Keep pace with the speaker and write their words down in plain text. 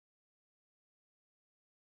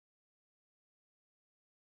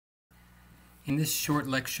In this short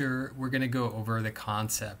lecture, we're going to go over the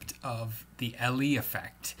concept of the Allee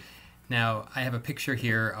effect. Now, I have a picture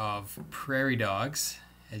here of prairie dogs.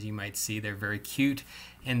 As you might see, they're very cute,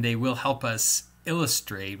 and they will help us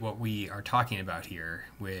illustrate what we are talking about here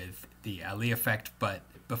with the Allee effect. But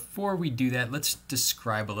before we do that, let's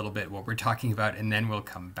describe a little bit what we're talking about, and then we'll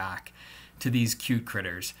come back to these cute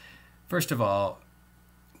critters. First of all,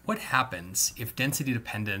 what happens if density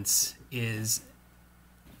dependence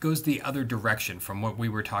goes the other direction from what we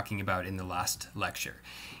were talking about in the last lecture?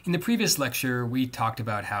 In the previous lecture, we talked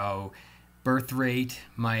about how birth rate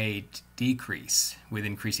might decrease with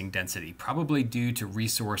increasing density, probably due to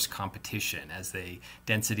resource competition. As the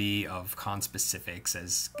density of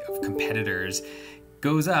conspecifics, of competitors,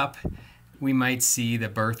 goes up, we might see the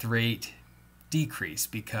birth rate decrease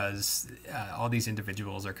because all these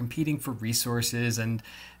individuals are competing for resources, and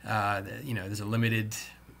there's a limited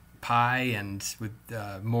pie, and with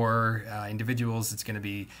more individuals, it's going to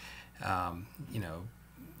be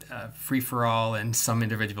free-for-all, and some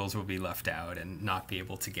individuals will be left out and not be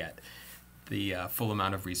able to get the full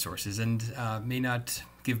amount of resources, and may not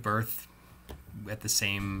give birth at the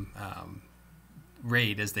same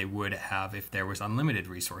rate as they would have if there was unlimited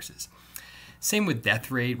resources. Same with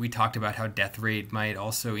death rate. We talked about how death rate might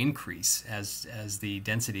also increase as the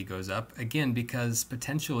density goes up, again because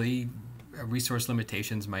potentially resource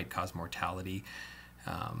limitations might cause mortality,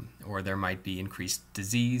 or there might be increased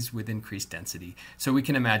disease with increased density. So we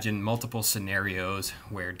can imagine multiple scenarios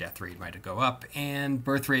where death rate might go up and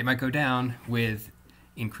birth rate might go down with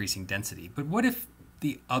increasing density. But what if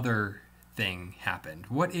the other thing happened?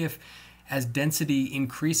 What if, as density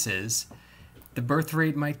increases, the birth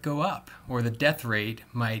rate might go up or the death rate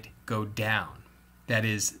might go down? That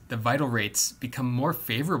is, the vital rates become more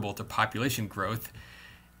favorable to population growth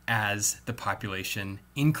as the population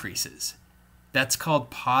increases. That's called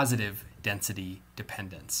positive density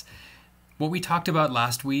dependence. What we talked about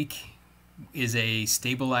last week is a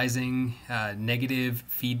stabilizing negative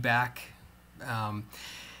feedback,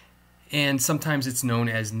 and sometimes it's known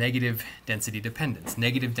as negative density dependence.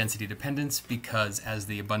 Negative density dependence because as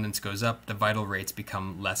the abundance goes up, the vital rates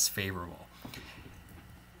become less favorable.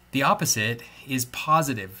 The opposite is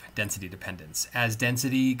positive density dependence. As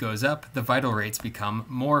density goes up, the vital rates become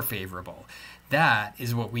more favorable. That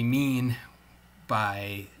is what we mean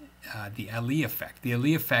by the Allee effect. The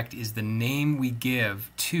Allee effect is the name we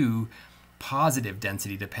give to positive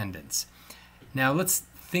density dependence. Now let's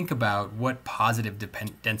think about what positive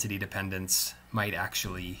density dependence might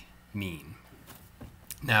actually mean.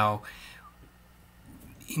 Now,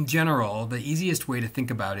 in general, the easiest way to think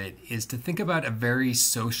about it is to think about a very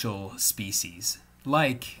social species,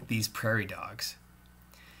 like these prairie dogs.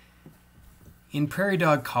 In prairie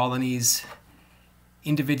dog colonies,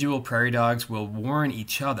 individual prairie dogs will warn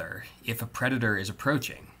each other if a predator is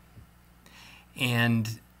approaching.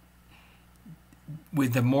 And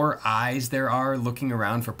with the more eyes there are looking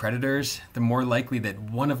around for predators, the more likely that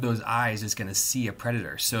one of those eyes is going to see a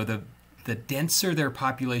predator. So the denser their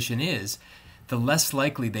population is, the less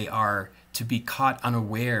likely they are to be caught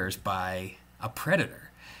unawares by a predator.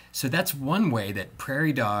 So that's one way that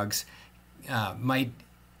prairie dogs might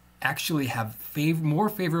actually have more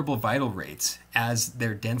favorable vital rates as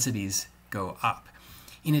their densities go up.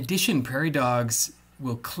 In addition, prairie dogs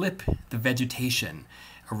will clip the vegetation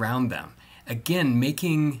around them, again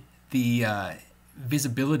making the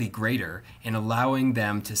visibility greater and allowing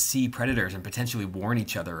them to see predators and potentially warn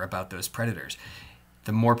each other about those predators.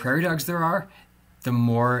 The more prairie dogs there are, the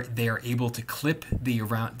more they are able to clip the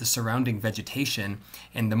surrounding vegetation,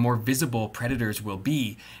 and the more visible predators will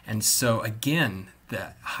be. And so again,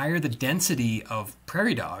 the higher the density of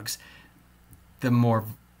prairie dogs, the more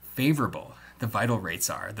favorable the vital rates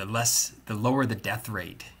are, the lower the death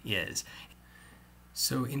rate is.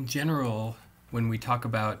 So in general, when we talk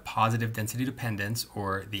about positive density dependence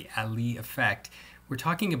or the Allee effect, we're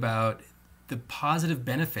talking about the positive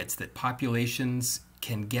benefits that populations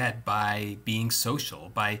can get by being social,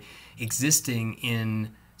 by existing in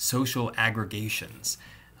social aggregations,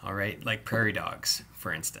 all right, like prairie dogs,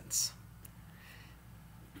 for instance.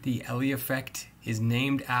 The Allee effect is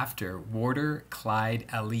named after Warder Clyde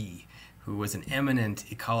Allee, who was an eminent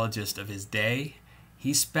ecologist of his day.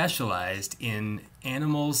 He specialized in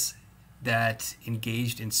animals that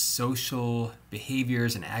engaged in social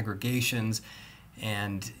behaviors and aggregations,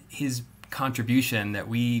 and his contribution that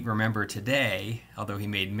we remember today, although he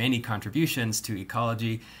made many contributions to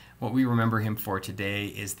ecology, what we remember him for today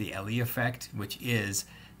is the Allee effect, which is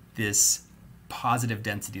this positive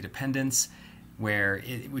density dependence,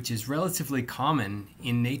 which is relatively common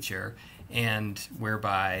in nature, and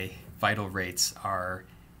whereby vital rates are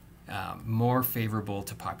more favorable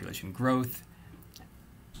to population growth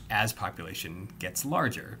as population gets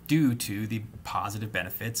larger due to the positive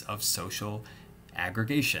benefits of social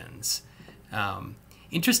aggregations.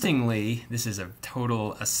 Interestingly, this is a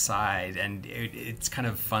total aside, and it's kind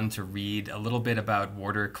of fun to read a little bit about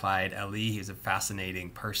Warder Clyde Allee. He's a fascinating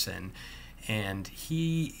person, and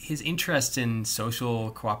his interest in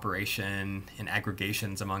social cooperation and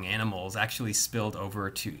aggregations among animals actually spilled over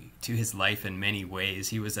to his life in many ways.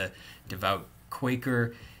 He was a devout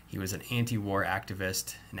Quaker. He was an anti-war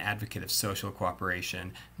activist, an advocate of social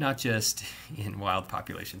cooperation, not just in wild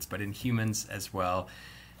populations, but in humans as well.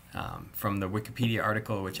 From the Wikipedia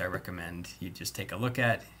article, which I recommend you just take a look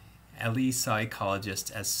at, Allee saw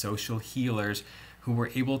ecologists as social healers who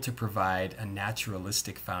were able to provide a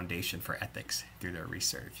naturalistic foundation for ethics through their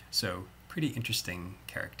research. So, pretty interesting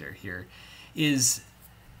character here is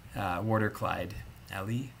Warder Clyde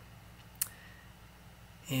Allee.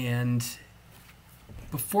 And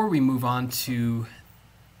before we move on to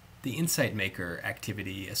the insight maker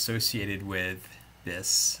activity associated with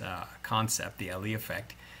this concept, the Allee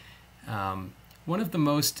effect, one of the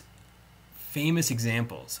most famous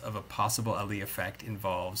examples of a possible Allee effect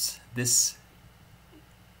involves this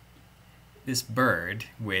bird,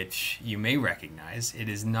 which you may recognize. It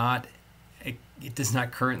does not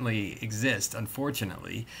currently exist,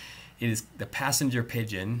 unfortunately. It is the passenger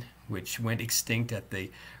pigeon, which went extinct at the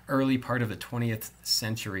early part of the 20th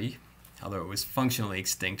century, although it was functionally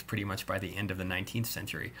extinct pretty much by the end of the 19th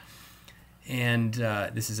century. And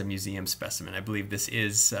this is a museum specimen. I believe this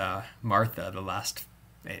is Martha, the last.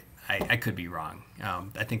 I could be wrong.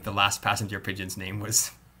 I think the last passenger pigeon's name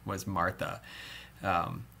was Martha.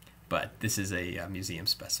 But this is a museum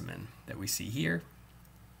specimen that we see here.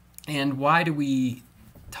 And why do we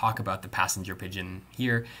talk about the passenger pigeon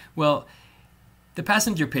here? Well, the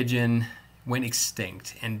passenger pigeon went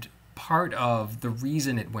extinct, and part of the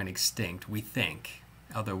reason it went extinct, we think,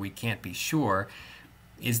 although we can't be sure,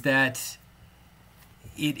 is that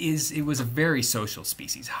it was a very social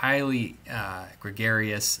species, highly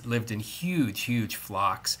gregarious, lived in huge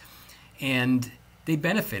flocks, and they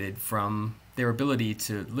benefited from their ability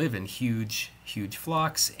to live in huge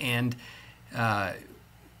flocks. And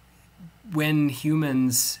when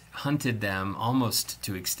humans hunted them almost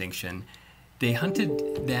to extinction, they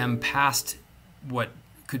hunted them past what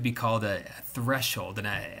could be called a threshold, and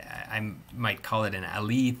I might call it an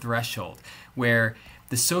Allee threshold, where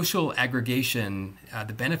the social aggregation,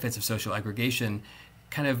 the benefits of social aggregation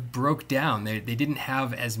kind of broke down. They didn't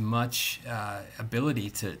have as much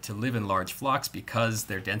ability to live in large flocks because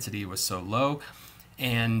their density was so low,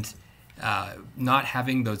 and not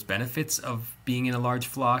having those benefits of being in a large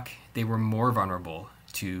flock, they were more vulnerable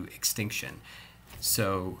to extinction.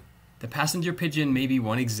 So the passenger pigeon may be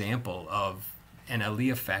one example of an Allee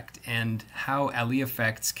effect, and how Allee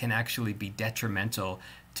effects can actually be detrimental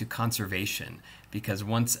to conservation, because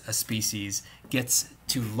once a species gets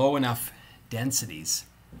to low enough densities,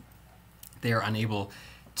 they are unable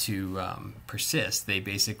to persist. They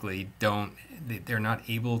basically they're not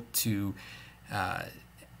able to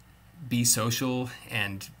be social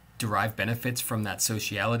and derive benefits from that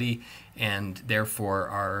sociality, and therefore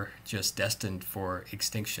are just destined for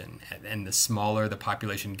extinction. And the smaller the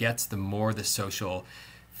population gets, the more the social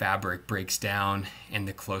fabric breaks down, and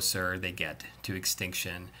the closer they get to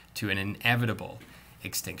extinction, to an inevitable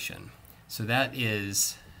extinction. So that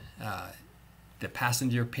is the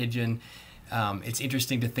passenger pigeon. It's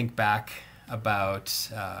interesting to think back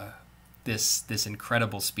about this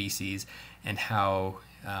incredible species, and how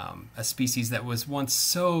a species that was once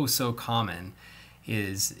so common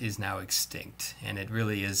is now extinct. And it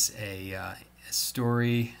really is a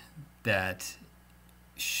story that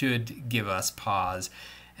should give us pause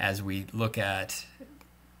as we look at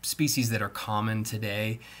species that are common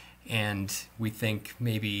today, and we think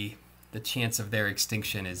maybe the chance of their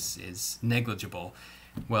extinction is negligible.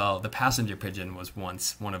 Well, the passenger pigeon was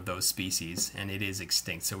once one of those species, and it is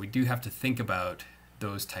extinct. So we do have to think about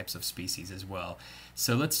those types of species as well.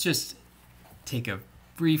 So let's just take a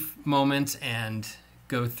brief moment and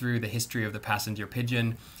go through the history of the passenger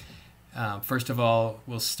pigeon. First of all,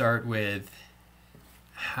 we'll start with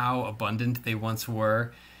how abundant they once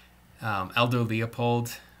were. Aldo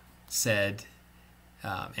Leopold said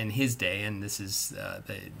in his day, and this is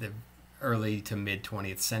the early to mid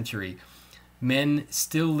 20th century, "Men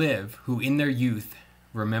still live who in their youth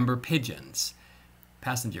remember pigeons,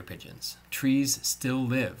 passenger pigeons. Trees still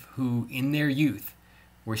live who in their youth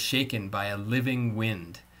were shaken by a living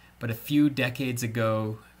wind. But a few decades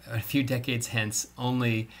hence,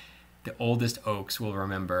 only the oldest oaks will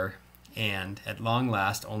remember, and at long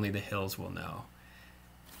last, only the hills will know."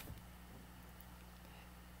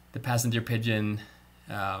 the passenger pigeon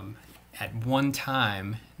at one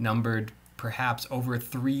time numbered perhaps over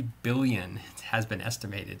 3 billion, it has been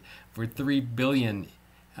estimated, for 3 billion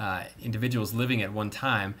individuals living at one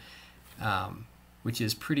time, which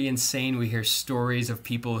is pretty insane. We hear stories of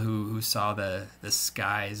people who saw the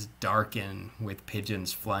skies darken with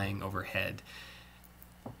pigeons flying overhead.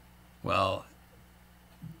 Well,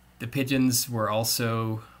 the pigeons were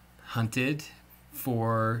also hunted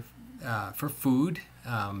for food,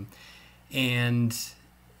 and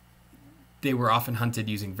they were often hunted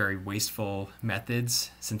using very wasteful methods.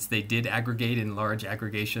 Since they did aggregate in large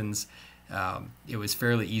aggregations, it was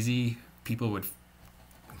fairly easy. People would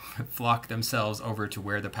flock themselves over to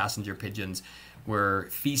where the passenger pigeons were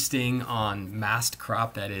feasting on mast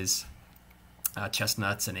crop, that is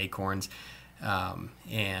chestnuts and acorns,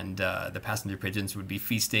 and the passenger pigeons would be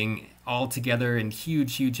feasting all together in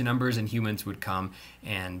huge numbers, and humans would come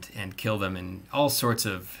and kill them in all sorts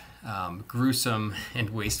of gruesome and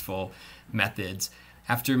wasteful methods.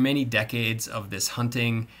 After many decades of this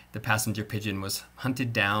hunting, the passenger pigeon was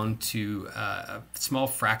hunted down to a small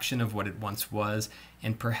fraction of what it once was,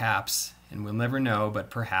 and perhaps, and we'll never know, but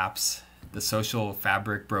perhaps the social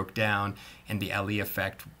fabric broke down and the Allee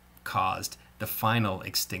effect caused the final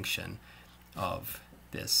extinction of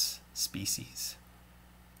this species.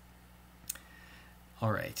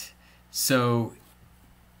 All right, so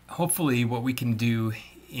hopefully what we can do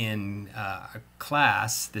in a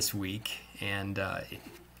class this week, and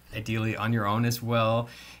ideally on your own as well,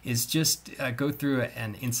 is just go through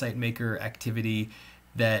an Insight Maker activity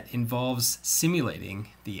that involves simulating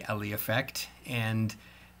the Allee effect, and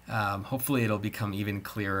hopefully it'll become even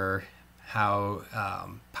clearer how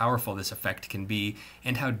powerful this effect can be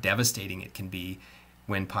and how devastating it can be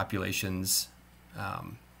when populations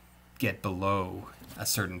get below a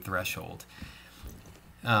certain threshold.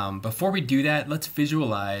 Before we do that, let's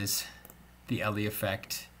visualize the Allee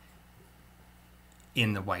effect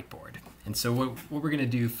in the whiteboard. And so what we're going to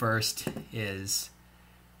do first is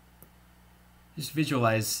just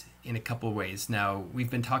visualize in a couple of ways. Now, we've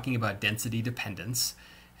been talking about density dependence,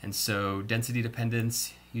 and so density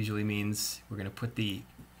dependence usually means we're going to put the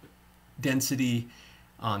density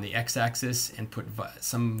on the x-axis and put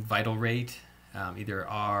some vital rate, either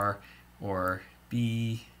R or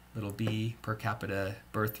B, little b, per capita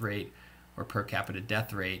birth rate or per capita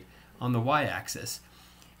death rate, on the y-axis.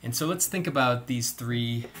 And so let's think about these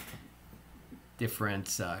three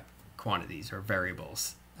different quantities or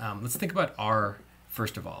variables. Let's think about R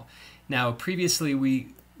first of all. Now, previously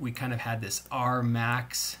we kind of had this R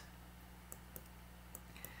max,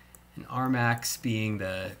 and R max being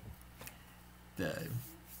the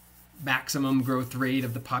maximum growth rate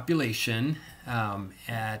of the population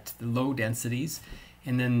at the low densities,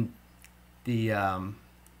 and then the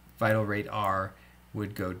vital rate R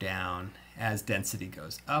would go down as density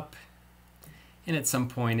goes up, and at some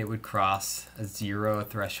point it would cross a zero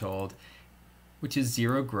threshold, which is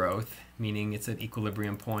zero growth, meaning it's an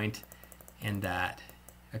equilibrium point, and that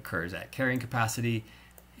occurs at carrying capacity.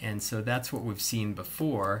 And so that's what we've seen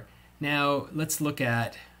before. Now let's look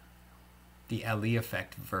at the Allee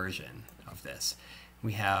effect version of this.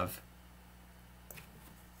 We have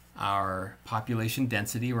our population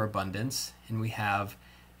density or abundance, and we have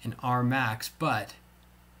an R max, but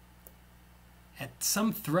at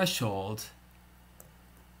some threshold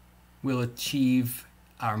we'll achieve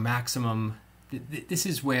our maximum. This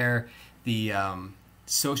is where the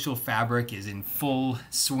social fabric is in full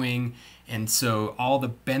swing, and so all the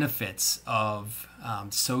benefits of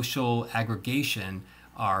social aggregation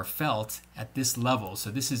are felt at this level. So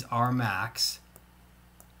this is R max,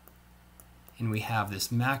 and we have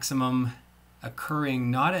this maximum occurring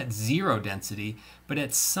not at zero density, but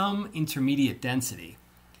at some intermediate density.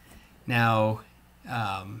 Now,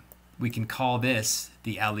 we can call this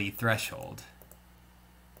the Allee threshold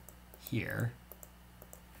here.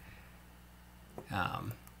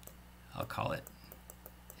 I'll call it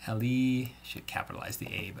Allee, should capitalize the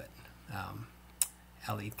A, but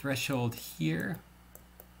Allee threshold here.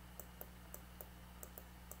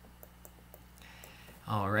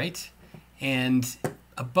 All right, and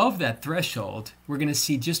above that threshold, we're going to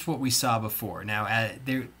see just what we saw before. Now,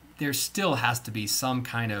 there still has to be some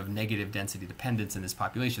kind of negative density dependence in this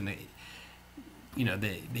population.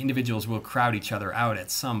 The individuals will crowd each other out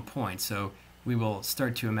at some point, so we will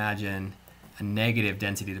start to imagine a negative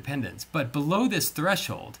density dependence. But below this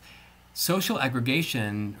threshold, social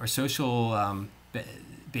aggregation or social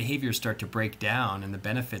behaviors start to break down, and the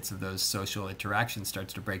benefits of those social interactions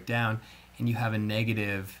starts to break down, and you have a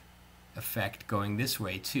negative effect going this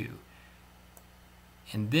way too.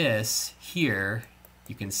 And this here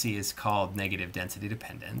you can see is called negative density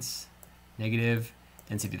dependence. Negative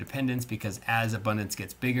density dependence because as abundance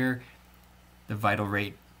gets bigger, the vital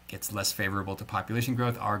rate gets less favorable to population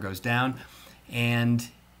growth, R goes down. And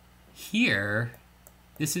here,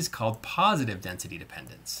 this is called positive density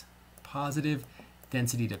dependence. Positive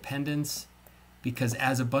density dependence because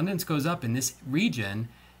as abundance goes up in this region,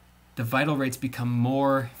 the vital rates become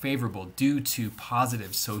more favorable due to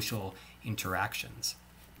positive social interactions.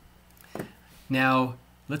 Now,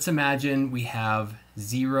 let's imagine we have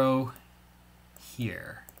 0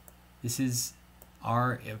 here. This is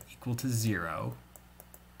R equal to 0.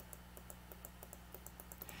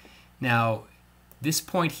 Now, this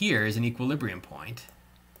point here is an equilibrium point,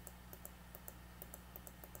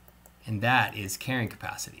 and that is carrying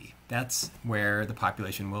capacity. That's where the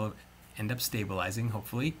population will end up stabilizing,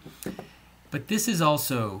 hopefully. But this is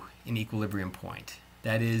also an equilibrium point.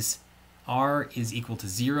 That is, R is equal to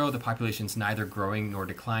 0. The population is neither growing nor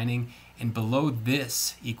declining. And below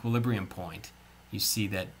this equilibrium point, you see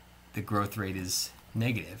that the growth rate is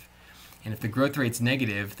negative. And if the growth rate's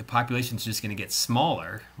negative, the population is just going to get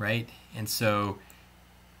smaller, right? And so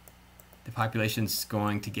the population's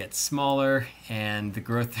going to get smaller, and the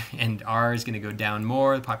growth and R is going to go down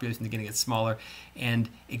more. The population is going to get smaller, and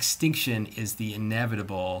extinction is the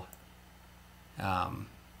inevitable.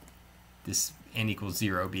 This n equals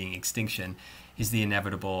 0 being extinction is the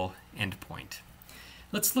inevitable endpoint.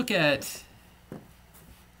 Let's look at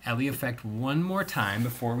Allee effect one more time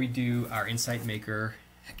before we do our insight maker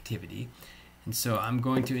activity. And so I'm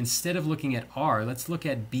going to, instead of looking at R, let's look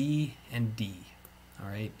at B and D. All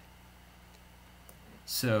right.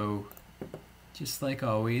 So just like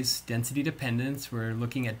always, density dependence, we're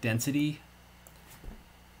looking at density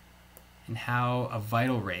and how a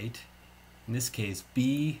vital rate, in this case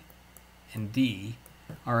B and D,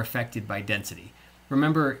 are affected by density.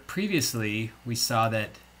 Remember, previously we saw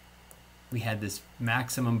that we had this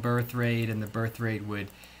maximum birth rate, and the birth rate would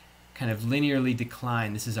kind of linearly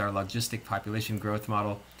decline. This is our logistic population growth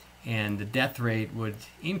model, and the death rate would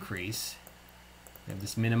increase. We have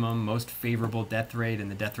this minimum most favorable death rate, and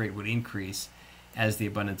the death rate would increase as the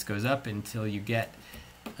abundance goes up until you get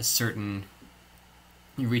a certain,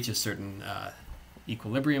 you reach a certain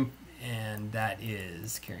equilibrium, and that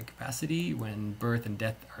is carrying capacity when birth and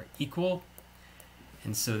death are equal.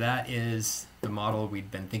 And so that is the model we'd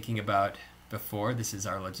been thinking about before. This is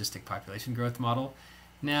our logistic population growth model.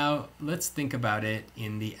 Now let's think about it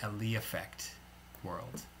in the Allee effect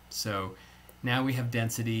world. So now we have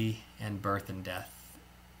density and birth and death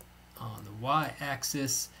on the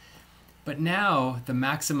y-axis, but now the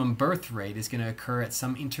maximum birth rate is going to occur at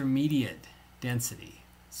some intermediate density.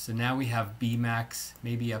 So now we have Bmax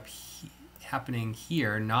maybe happening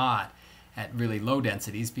here, not at really low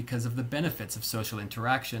densities because of the benefits of social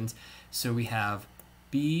interactions. So we have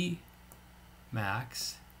B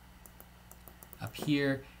max up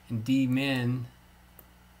here and D min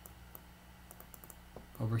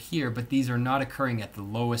over here, but these are not occurring at the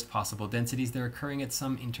lowest possible densities. They're occurring at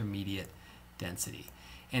some intermediate density.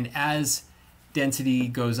 And as density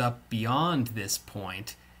goes up beyond this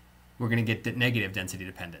point, we're going to get negative density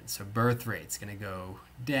dependence. So birth rate's going to go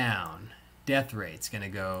down, death rate's going to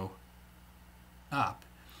go up,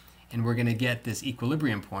 and we're going to get this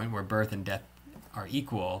equilibrium point where birth and death are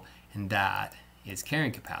equal, and that is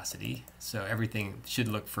carrying capacity. So everything should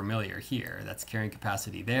look familiar here. That's carrying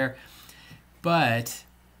capacity there. But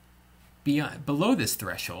below this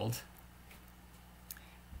threshold,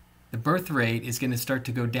 the birth rate is going to start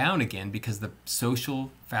to go down again because the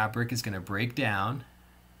social fabric is going to break down,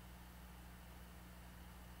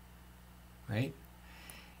 right?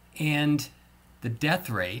 And the death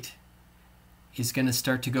rate is going to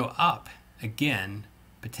start to go up again,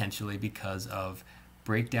 potentially because of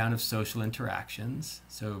breakdown of social interactions.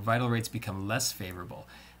 So vital rates become less favorable.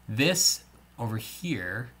 This over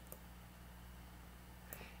here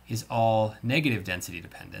is all negative density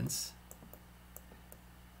dependence.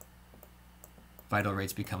 Vital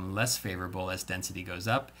rates become less favorable as density goes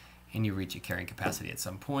up, and you reach a carrying capacity at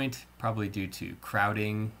some point, probably due to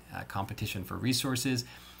crowding, competition for resources.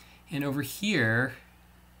 And over here,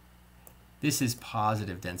 this is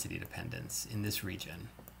positive density dependence in this region,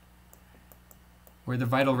 where the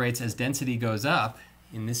vital rates, as density goes up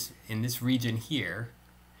in this region here,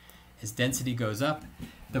 as density goes up,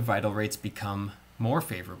 the vital rates become more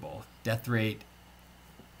favorable. Death rate,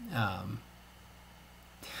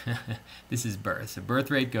 this is birth. So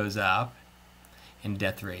birth rate goes up and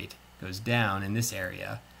death rate goes down in this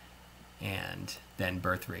area, and then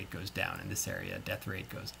birth rate goes down in this area. Death rate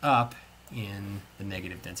goes up in the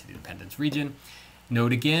negative density dependence region.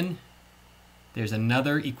 Note again, there's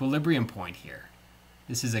another equilibrium point here.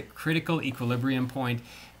 This is a critical equilibrium point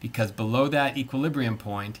because below that equilibrium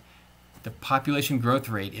point, the population growth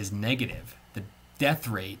rate is negative. The death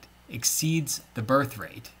rate exceeds the birth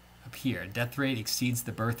rate up here. Death rate exceeds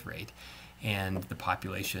the birth rate, and the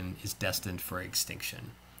population is destined for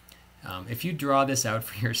extinction. If you draw this out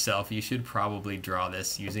for yourself, you should probably draw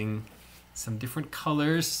this using some different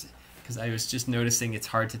colors, because I was just noticing it's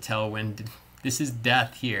hard to tell when this is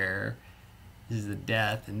death here, this is the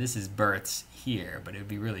death, and this is births here, but it would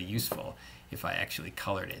be really useful if I actually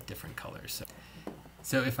colored it different colors.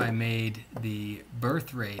 So if I made the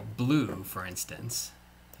birth rate blue, for instance,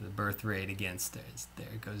 so the birth rate against there,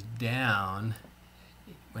 it goes down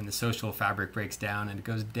when the social fabric breaks down, and it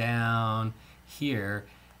goes down here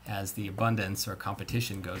as the abundance or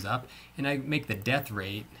competition goes up, and I make the death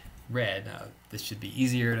rate red. This should be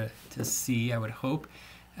easier to see, I would hope.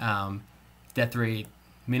 Death rate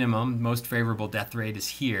minimum, most favorable death rate is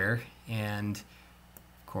here, and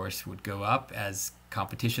of course would go up as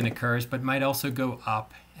competition occurs, but might also go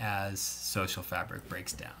up as social fabric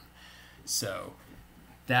breaks down. So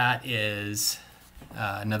that is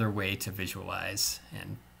another way to visualize,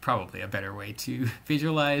 and probably a better way to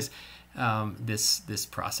visualize this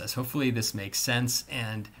process. Hopefully this makes sense,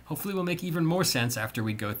 and hopefully will make even more sense after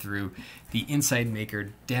we go through the Insight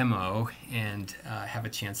Maker demo and have a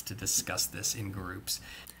chance to discuss this in groups.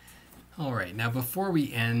 All right, now before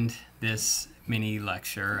we end this mini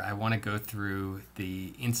lecture, I want to go through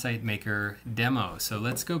the Insight Maker demo. So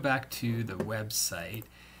let's go back to the website,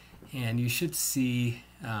 and you should see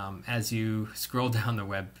as you scroll down the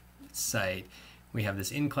website, we have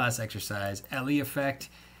this in-class exercise, Allee effect.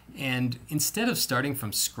 And instead of starting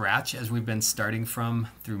from scratch, as we've been starting from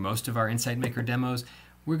through most of our Insight Maker demos,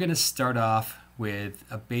 we're going to start off with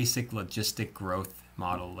a basic logistic growth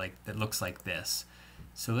model that looks like this.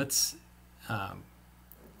 So let's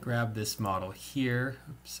grab this model here.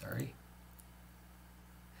 Oops, sorry.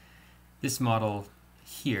 This model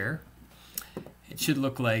here. It should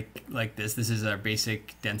look like this. This is our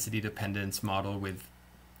basic density dependence model with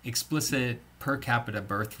explicit per capita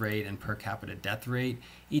birth rate and per capita death rate,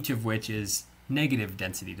 each of which is negative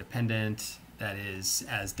density dependent. That is,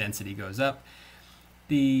 as density goes up,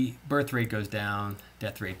 the birth rate goes down,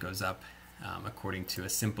 death rate goes up, according to a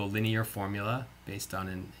simple linear formula based on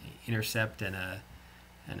an intercept and a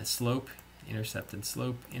slope, intercept and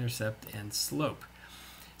slope, intercept and slope.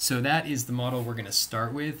 So that is the model we're going to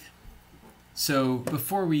start with. So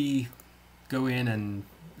before we go in and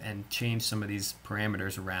change some of these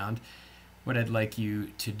parameters around, what I'd like you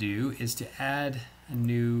to do is to add a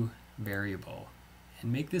new variable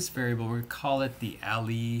and make this variable, we'll call it the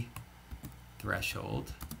Allee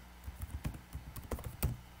threshold.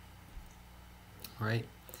 All right,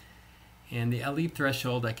 and the Allee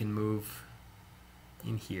threshold I can move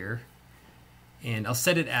in here, and I'll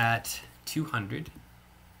set it at 200.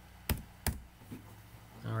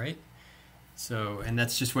 All right, so, and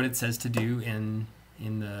that's just what it says to do in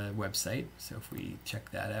the website. So if we check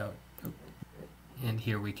that out, and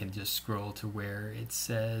here we can just scroll to where it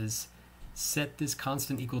says set this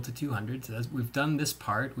constant equal to 200. So we've done this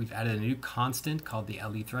part. We've added a new constant called the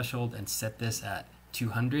Allee threshold and set this at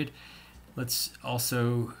 200. Let's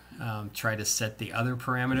also try to set the other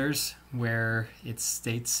parameters where it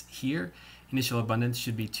states here. Initial abundance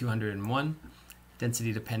should be 201.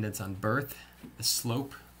 Density dependence on birth. The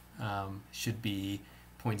slope should be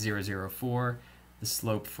 0.004. The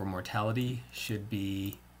slope for mortality should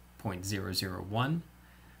be 0.001.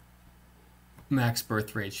 Max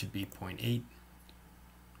birth rate should be 0.8.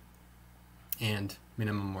 And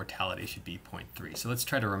minimum mortality should be 0.3. So let's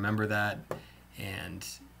try to remember that and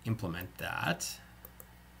implement that.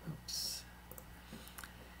 Oops.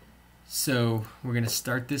 So we're going to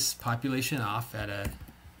start this population off at an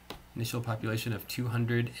initial population of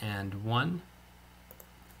 201.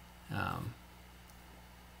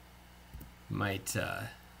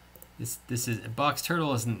 This is box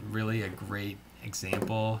turtle isn't really a great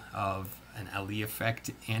example of an Allee effect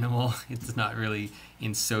animal. It's not really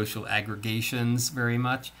in social aggregations very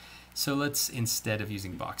much. So let's, instead of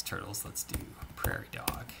using box turtles, let's do prairie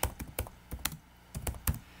dog.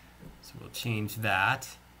 So we'll change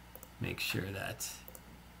that, make sure that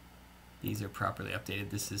these are properly updated.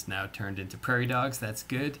 This is now turned into prairie dogs. That's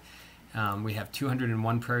good. We have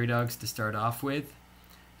 201 prairie dogs to start off with.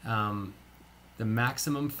 The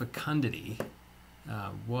maximum fecundity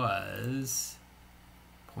was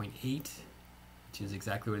 0.8, which is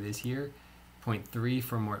exactly what it is here. 0.3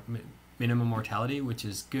 for minimum mortality, which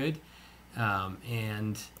is good.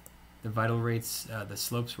 And the vital rates, the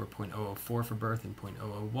slopes were 0.004 for birth and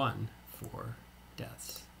 0.001 for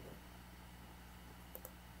deaths.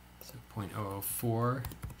 So 0.004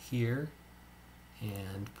 here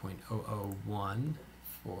and 0.001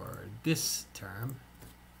 for this term.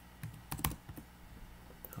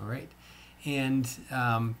 All right, and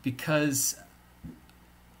because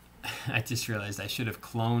I just realized I should have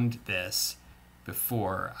cloned this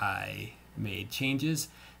before I made changes,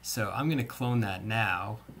 so I'm going to clone that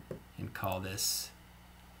now and call this,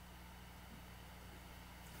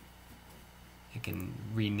 I can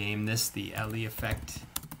rename this the Allee effect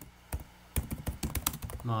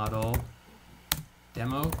model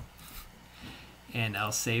demo, and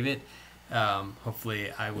I'll save it. Hopefully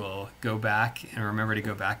I will go back and remember to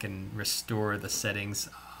go back and restore the settings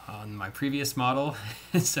on my previous model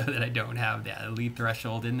so that I don't have the Allee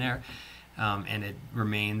threshold in there, and it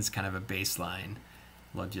remains kind of a baseline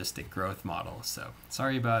logistic growth model. So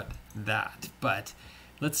sorry about that, but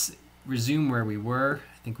let's resume where we were.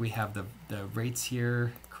 I think we have the rates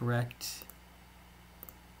here correct.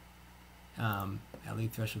 Allee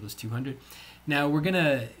threshold is 200. Now we're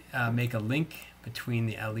gonna make a link between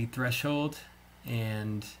the Allee threshold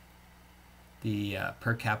and the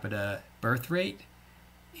per capita birth rate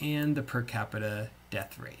and the per capita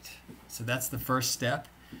death rate. So that's the first step.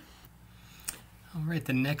 All right,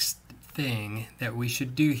 the next thing that we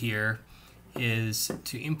should do here is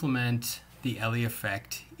to implement the Allee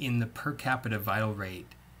effect in the per capita vital rate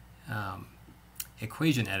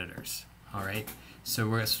equation editors. All right, so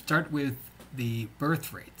we're going to start with the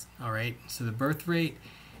birth rate. All right, so the birth rate,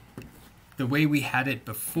 the way we had it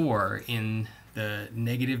before in the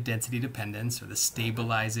negative density dependence or the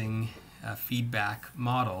stabilizing feedback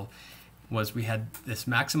model was we had this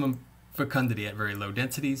maximum fecundity at very low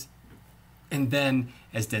densities, and then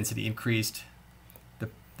as density increased,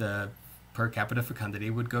 the per capita fecundity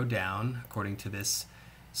would go down according to this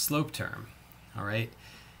slope term. All right,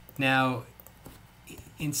 now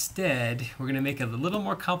instead we're going to make it a little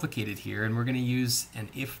more complicated here, and we're going to use an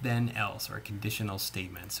if then else or a conditional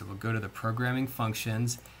statement. So we'll go to the programming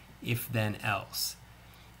functions, if then else,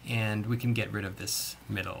 and we can get rid of this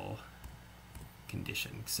middle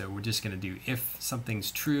condition. So we're just going to do if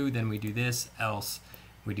something's true, then we do this, else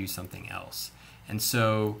we do something else. And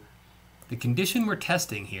so the condition we're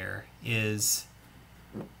testing here is,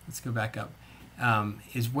 let's go back up,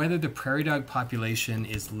 is whether the prairie dog population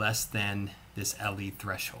is less than this Allee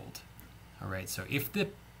threshold. All right, so if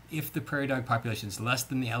the prairie dog population is less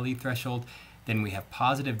than the Allee threshold, then we have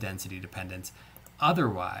positive density dependence.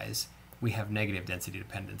 Otherwise, we have negative density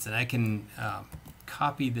dependence. And I can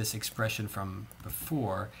copy this expression from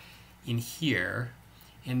before in here,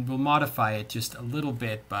 and we'll modify it just a little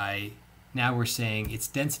bit by, now we're saying it's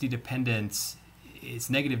density dependence, it's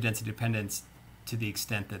negative density dependence to the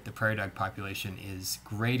extent that the prairie dog population is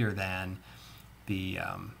greater than the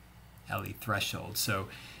Allee threshold. So,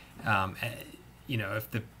 you know,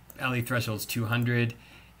 if the Allee threshold is 200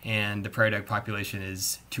 and the prairie dog population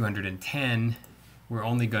is 210, we're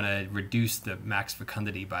only going to reduce the max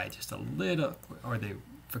fecundity by just a little, or the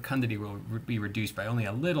fecundity will be reduced by only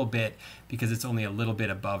a little bit because it's only a little bit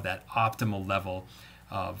above that optimal level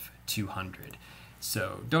of 200.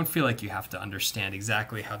 So don't feel like you have to understand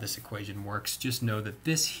exactly how this equation works. Just know that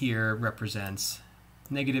this here represents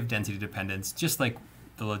negative density dependence, just like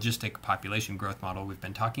the logistic population growth model we've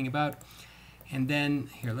been talking about. And then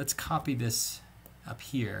here, let's copy this up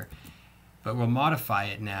here, but we'll modify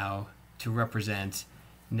it now to represent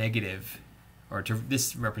negative, or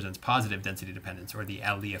this represents positive density dependence, or the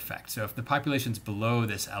Allee effect. So if the population's below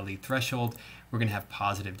this Allee threshold, we're going to have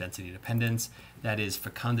positive density dependence. That is,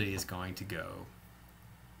 fecundity is going to go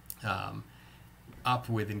up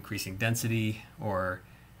with increasing density, or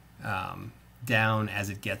down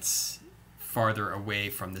as it gets farther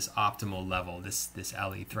away from this optimal level, this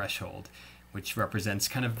Allee threshold, which represents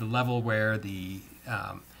kind of the level where the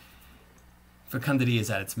fecundity is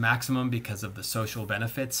at its maximum because of the social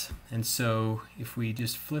benefits. And so if we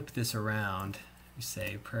just flip this around, we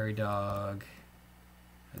say prairie dog,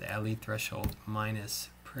 or the Allee threshold minus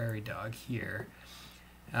prairie dog here.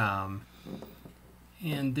 And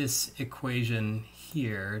this equation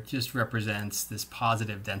here just represents this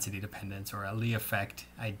positive density dependence or Allee effect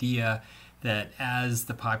idea that as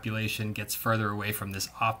the population gets further away from this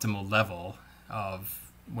optimal level of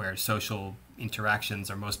where social interactions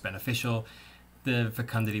are most beneficial, the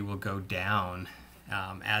fecundity will go down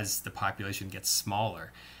as the population gets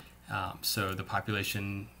smaller. So the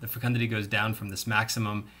fecundity goes down from this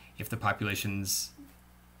maximum if the population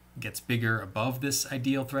gets bigger above this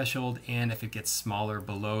ideal threshold, and if it gets smaller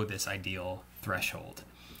below this ideal threshold.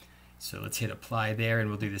 So let's hit apply there, and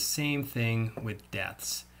we'll do the same thing with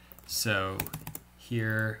deaths. So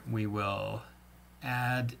here we will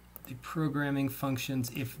add the programming functions,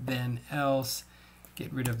 if then else,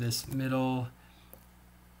 get rid of this middle,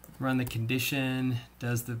 run the condition,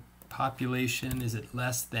 does the population, is it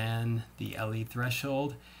less than the Allee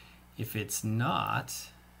threshold? If it's not,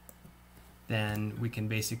 then we can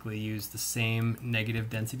basically use the same negative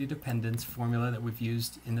density dependence formula that we've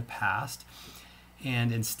used in the past,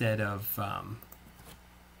 and instead of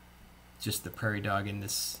just the prairie dog in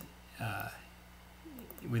this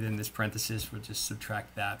within this parenthesis, we'll just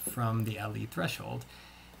subtract that from the Allee threshold,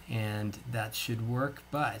 and that should work.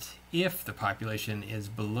 But if the population is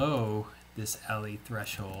below this Allee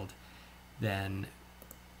threshold, then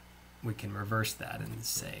we can reverse that and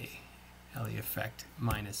say Allee effect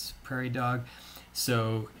minus prairie dog.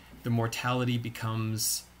 So the mortality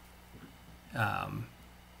becomes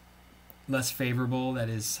less favorable, that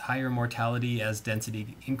is higher mortality as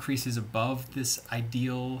density increases above this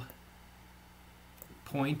ideal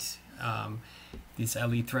point, this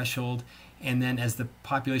Allee threshold, and then as the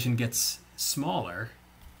population gets smaller,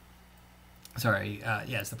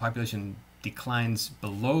 as the population declines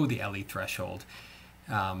below the Allee threshold,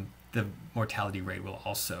 the mortality rate will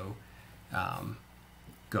also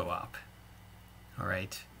go up. All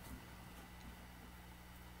right.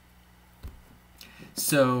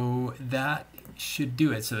 So that should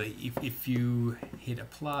do it. So if you hit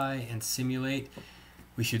apply and simulate,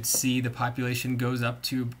 we should see the population goes up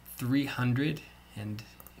to 300. And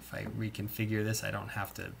if I reconfigure this, I don't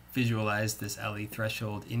have to visualize this Allee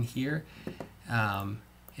threshold in here.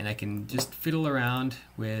 And I can just fiddle around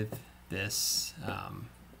with this,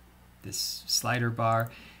 this slider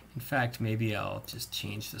bar. In fact, maybe I'll just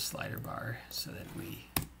change the slider bar so that we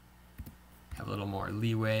have a little more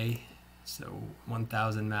leeway. So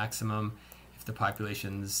 1,000 maximum. If the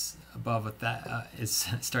population's above what that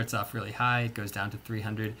starts off really high, it goes down to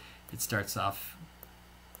 300. It starts off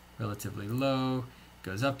relatively low,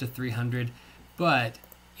 goes up to 300. But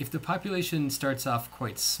if the population starts off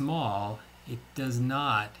quite small, it does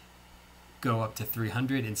not go up to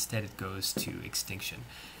 300. Instead, it goes to extinction.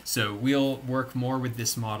 So we'll work more with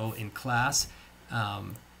this model in class.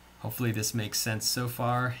 Hopefully this makes sense so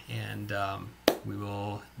far, and we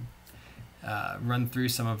will run through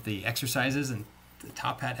some of the exercises and the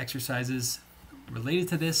top hat exercises related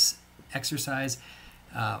to this exercise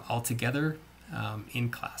all together in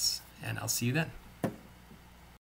class. And I'll see you then.